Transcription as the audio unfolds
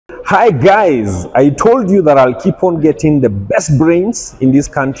Hi guys, I told you that I'll keep on getting the best brains in this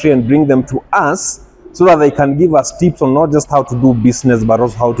country and bring them to us so that they can give us tips on not just how to do business but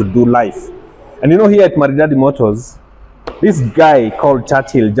also how to do life. And you know, here at Mariage Motors, this guy called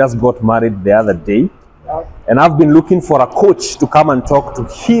Churchil just got married the other day, and I've been looking for a coach to come and talk to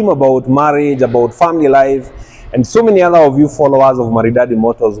him about marriage, about family life, and so many other of you followers of Mariage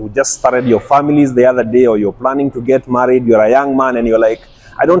Motors who just started your families the other day, or you're planning to get married, you're a young man and you're like,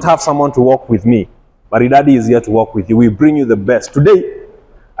 I don't have someone to walk with me. Mariage is here to walk with you. We bring you the best. Today,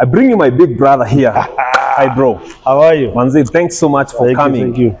 I bring you my big brother here. Hi bro. How are you? Manzi, thanks so much for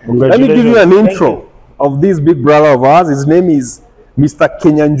coming. Thank you. Let me give you an intro of this big brother of ours. His name is Mr.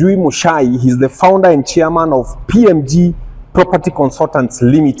 Kinyanjui Muchai. He's the founder and chairman of PMG Property Consultants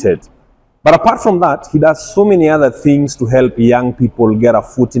Limited. But apart from that, he does so many other things to help young people get a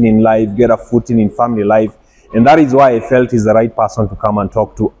footing in life, get a footing in family life. And that is why I felt he's the right person to come and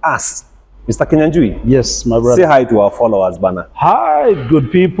talk to us. Mr. Kinyanjui. Yes, my brother. Say hi to our followers, Bana. Hi, good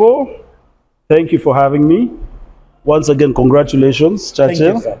people. Thank you for having me. Once again, congratulations, Churchil.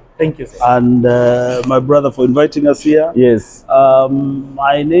 Thank you, sir. Thank you, sir. And my brother for inviting us here. Yes.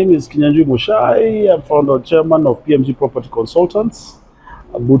 My name is Kinyanjui Muchai. I'm founder and chairman of PMG Property Consultants,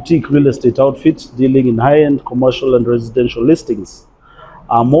 a boutique real estate outfit dealing in high-end commercial and residential listings.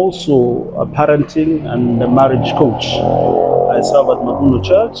 I'm also a parenting and a marriage coach. I serve at Mabuno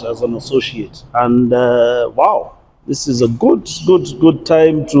Church as an associate. And wow, this is a good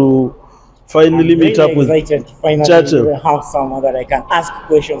time to finally meet up with Churchil. Have someone that I can ask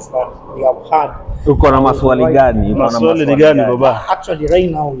questions that we have had. Uko na maswali gani? Maswali gani, baba? Actually, right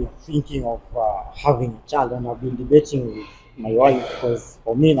now we are thinking of having a child, and I've been debating with my wife because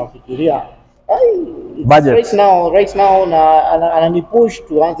for me, nafikiria budget. Right now na push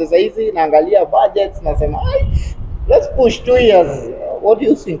to answer saizi naangalia budgets nasema let's push 2 years. What do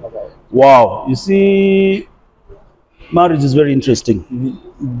you think about it? Wow, you see, marriage is very interesting.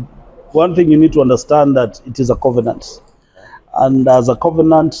 One thing you need to understand that it is a covenant, and as a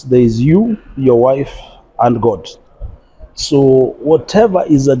covenant there is you, your wife, and God. So whatever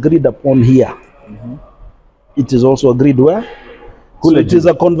is agreed upon here, it is also agreed where? So it is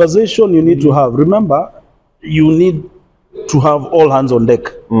a conversation you need to have. Remember, you need to have all hands on deck.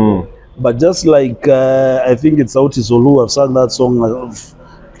 But just like I think it's Churchil Oluoch have sang that song of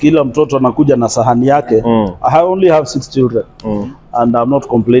Kila mtoto anakuja na sahani yake. I only have 6 children, and I'm not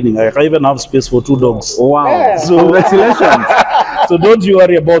complaining. I even have space for 2 dogs. Wow! So congratulations. So don't you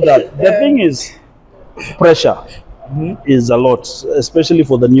worry about that. The thing is, pressure is a lot, especially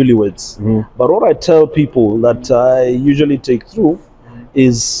for the newlyweds. But what I tell people that I usually take through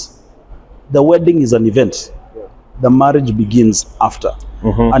is the wedding is an event. The marriage begins after.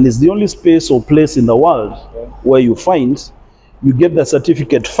 And it's the only space or place in the world where you find you get the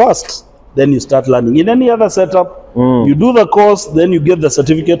certificate first, then you start learning. In any other setup, you do the course, then you get the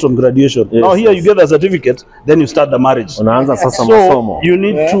certificate on graduation. Yes, now here you get the certificate, then you start the marriage. So you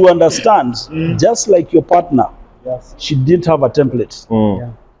need to understand, just like your partner, she didn't have a template.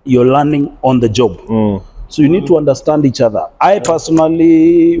 You're learning on the job. So you need to understand each other. I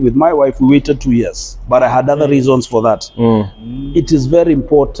personally, with my wife, we waited 2 years, but I had other reasons for that. It is very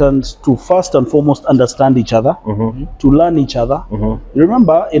important to first and foremost understand each other, to learn each other.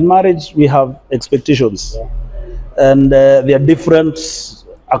 Remember, in marriage, we have expectations, and they are different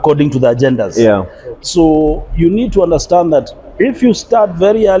according to the agendas. So you need to understand that if you start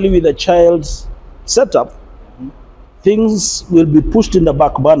very early with a child's setup, things will be pushed in the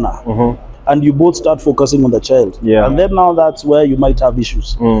back burner. And you both start focusing on the child. And then now that's where you might have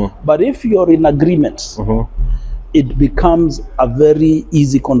issues. But if you're in agreement, it becomes a very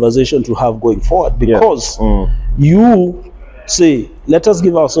easy conversation to have going forward, because you say, let us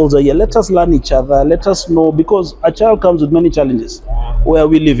give ourselves a year, let us learn each other, let us know, because a child comes with many challenges. Where are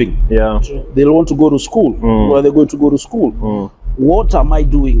we living? They'll want to go to school. Where are they going to go to school? What am I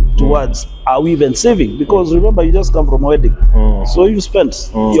doing towards, are we even saving? Because remember, you just come from a wedding, so you spent,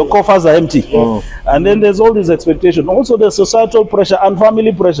 your coffers are empty, and then there's all this expectation. Also there's societal pressure and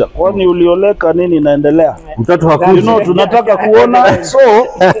family pressure. Kwani ulioleka nini inaendelea? You know, tunataka kuona. So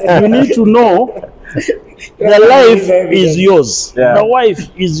you need to know the life is yours, the wife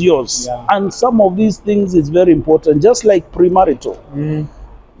is yours, and some of these things is very important. Just like premarital,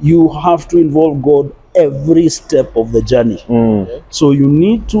 you have to involve God every step of the journey. So you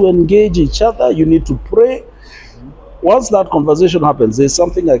need to engage each other, you need to pray. Once that conversation happens, there's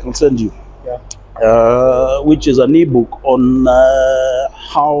something I can send you, which is an ebook on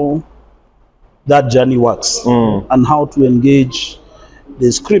how that journey works and how to engage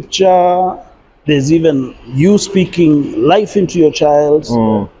the scripture. There's even you speaking life into your child.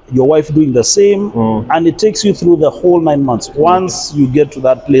 your wife doing the same, and it takes you through the whole 9 months once you get to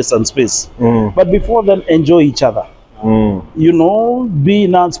that place and space. But before then, enjoy each other. You know, be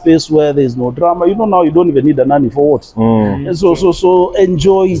in that space where there's no drama. You know, now you don't even need a nanny for what. And so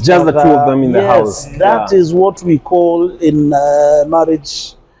enjoy each just other. The two of them in the house. That is what we call in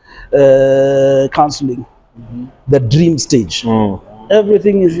marriage counseling the dream stage.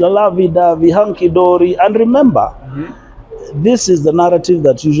 Everything is lovey-dovey, hunky-dory. And remember, this is the narrative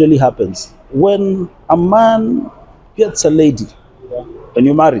that usually happens. When a man gets a lady, and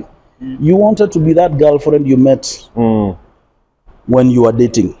you marry, you want her to be that girlfriend you met when you were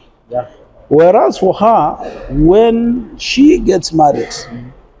dating. Whereas for her, when she gets married,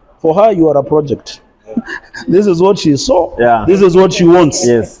 for her, you are a project. This is what she saw. This is what she wants.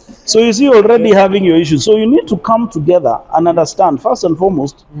 So you see, already having your issues. So you need to come together and understand, first and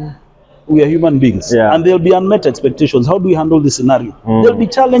foremost, we are human beings. And there'll be unmet expectations. How do we handle this scenario? There'll be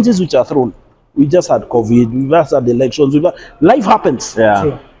challenges which are thrown. We just had COVID, we just had elections. Life happens.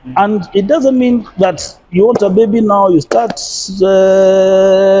 And it doesn't mean that you want a baby now, you start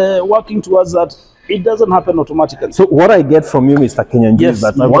working towards that. It doesn't happen automatically. So what I get from you, Mr. Kinyanjui, is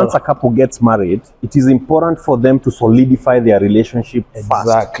that once a couple gets married, it is important for them to solidify their relationship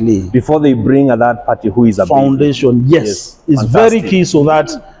first before they bring a third party who is a foundation. Yes, it's very key, so that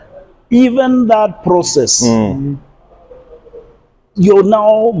even that process, you're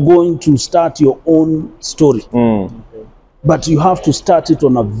now going to start your own story. But you have to start it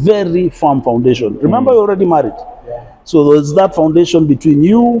on a very firm foundation. Remember, you're already married. So there's that foundation between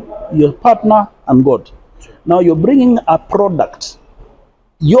you, your partner, and God. Now you're bringing a product,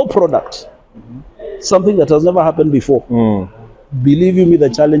 your product, something that has never happened before. Believe you me, the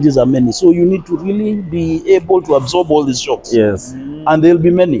challenges are many. So you need to really be able to absorb all these shocks. And there'll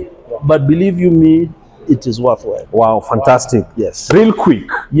be many. But believe you me, it is worthwhile. Wow, fantastic. Real quick.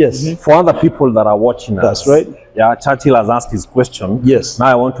 For other people that are watching us. That's right. Churchil has asked his question. Now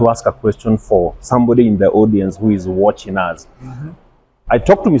I want to ask a question for somebody in the audience who is watching us. I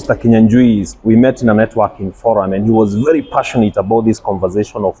talked to Mr. Kinyanjui. We met in a networking forum, and he was very passionate about this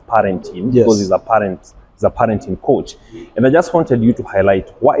conversation of parenting because he's a parenting coach. And I just wanted you to highlight,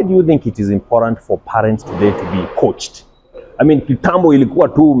 why do you think it is important for parents today to be coached? I mean, kitambo ilikuwa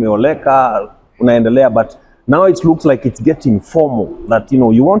tu umeoleka unaendelea, but now it looks like it's getting formal, that, you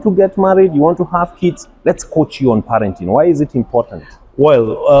know, you want to get married, you want to have kids, let's coach you on parenting. Why is it important?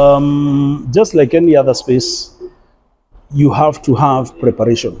 Well, just like any other space, you have to have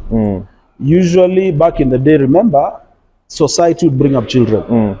preparation. Usually back in the day, remember, society would bring up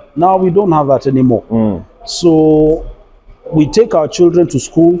children. Now we don't have that anymore. So we take our children to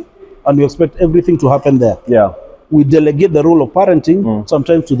school and we expect everything to happen there. We delegate the role of parenting,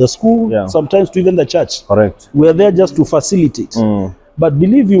 sometimes to the school, sometimes to even the church. We're there just to facilitate. But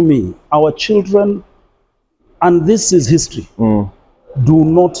believe you me, our children, and this is history, do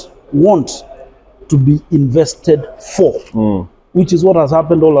not want to be invested for, which is what has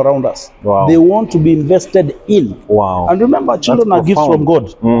happened all around us. They want to be invested in. And remember, children are gifts from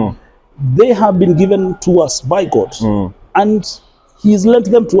God. They have been given to us by God. And He's lent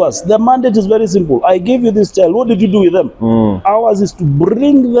them to us. The mandate is very simple. I gave you this child. What did you do with them? Ours is to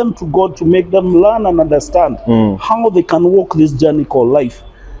bring them to God, to make them learn and understand how they can walk this journey called life,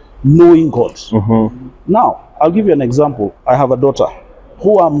 knowing God. Now, I'll give you an example. I have a daughter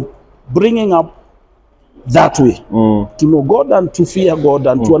who I'm bringing up that way, to know God and to fear God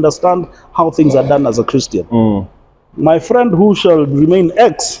and to understand how things are done as a Christian. My friend who shall remain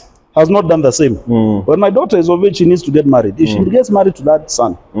ex has not done the same. When my daughter is of age, she needs to get married. If she gets married to that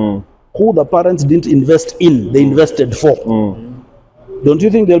son, who the parents didn't invest in, they invested for, don't you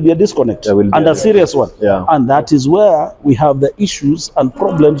think there'll be a disconnect? And a serious one. And that is where we have the issues and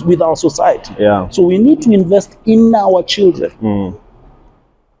problems with our society. So we need to invest in our children,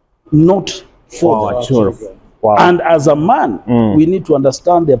 not for our children. And as a man, we need to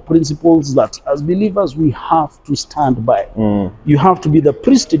understand the principles that as believers we have to stand by. You have to be the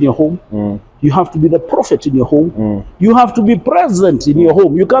priest in your home. You have to be the prophet in your home. You have to be present in your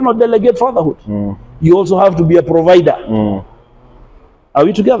home. You cannot delegate fatherhood. You also have to be a provider. Are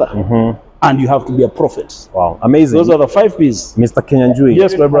we together? And you have to be a prophet. Wow, amazing. Those are the 5 P's. Mr. Kinyanjui.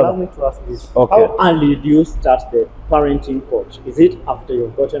 Yes, my brother. Allow me to ask this. How early do you start the parenting coach? Is it after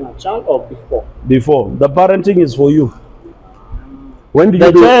you've gotten a child or before? Before. The parenting is for you. When do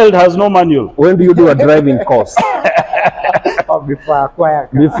the child has no manual. When do you do a driving course? Or before I acquire?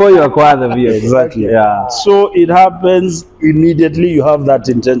 Before you acquire the vehicle. Exactly. So it happens immediately you have that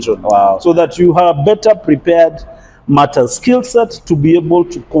intention. So that you are better prepared, matter skill set to be able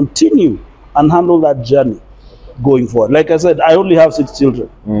to continue and handle that journey. going forward. Like I said, I only have 6 children.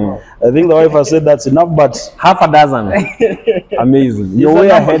 I think the wife has said that's enough, but half a dozen. Amazing. You're way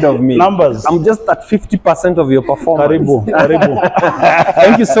ahead of me. Numbers. I'm just at 50% of your performance. Karibu, karibu.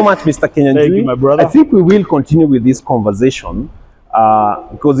 Thank you so much, Mr. Kinyanjui. Thank you, my brother. I think we will continue with this conversation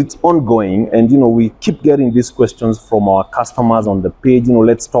because it's ongoing, and you know, we keep getting these questions from our customers on the page. You know,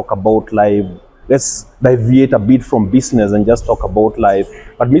 let's talk about life. Let's deviate a bit from business and just talk about life.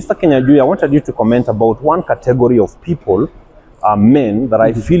 But Mr. Kinyanjui, I wanted you to comment about one category of people, men, that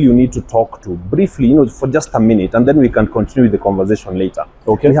I feel you need to talk to briefly, you know, for just a minute, and then we can continue the conversation later.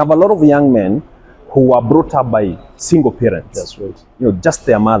 Okay. We have a lot of young men who are brought up by single parents. That's right. You know, just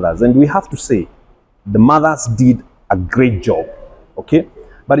their mothers. And we have to say, the mothers did a great job, okay?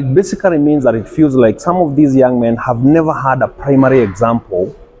 But it basically means that it feels like some of these young men have never had a primary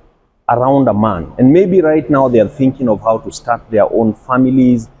example around a man. And maybe right now they are thinking of how to start their own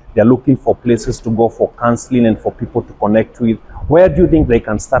families. They're looking for places to go for counseling and for people to connect with. Where do you think they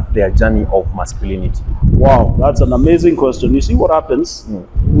can start their journey of masculinity? Wow, that's an amazing question. You see what happens?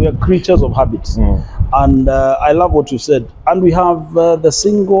 We are creatures of habits. And I love what you said. And we have the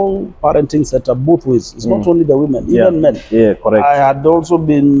single parenting setup both ways. It's not only the women, even men. Yeah, correct. I had also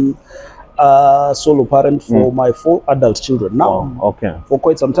been a solo parent for my 4 adult children now, for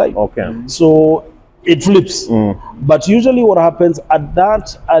quite some time. So it flips. But usually what happens at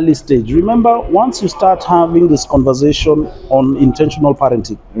that early stage, remember, once you start having this conversation on intentional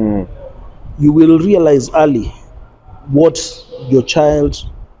parenting, you will realize early what your child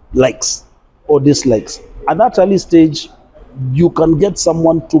likes or dislikes. At that early stage, you can get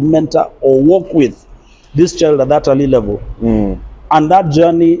someone to mentor or work with this child at that early level. And that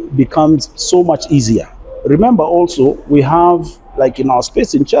journey becomes so much easier. Remember also, we have, like in our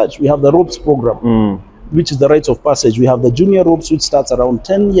space in church, we have the ropes program, which is the rites of passage. We have the junior ropes, which starts around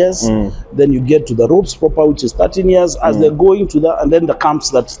 10 years. Then you get to the ropes proper, which is 13 years. As they're going to that, and then the camps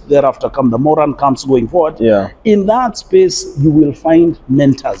that thereafter come, the Moran camps going forward. In that space, you will find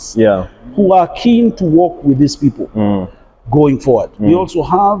mentors who are keen to work with these people going forward. We also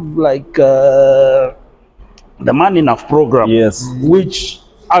have like the Man Enough program, which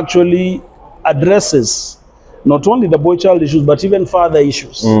actually addresses not only the boy-child issues, but even father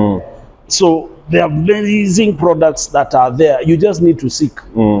issues. So there are amazing products that are there. You just need to seek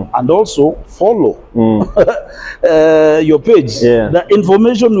and also follow your page. The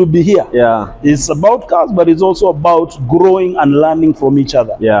information will be here. It's about cars, but it's also about growing and learning from each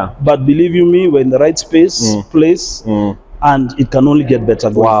other. But believe you me, we're in the right space, place, and it can only get better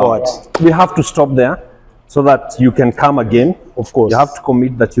going forward. We have to stop there so that you can come again. Of course. You have to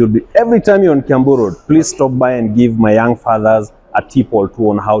commit that you'll be, every time you're on Kiambu Road, please stop by and give my young fathers a tip or two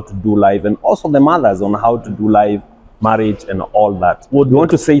on how to do life, and also the mothers on how to do life, marriage, and all that. We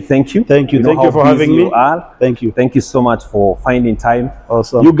want to say thank you. Thank you. Thank you for having me. Thank you. Thank you so much for finding time.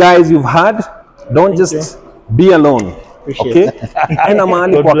 Awesome. You guys, you've heard, don't just be alone. Okay? Enda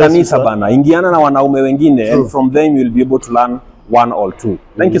mahali kwa kanisa bana. Ingiana na wanaume wengine, and from them you'll be able to learn one or two.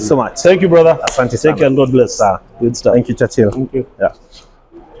 Thank you so much. Thank you, brother. Asante sana. Thank you and God bless. Good stuff. Thank you, Churchil. Thank you. Yeah.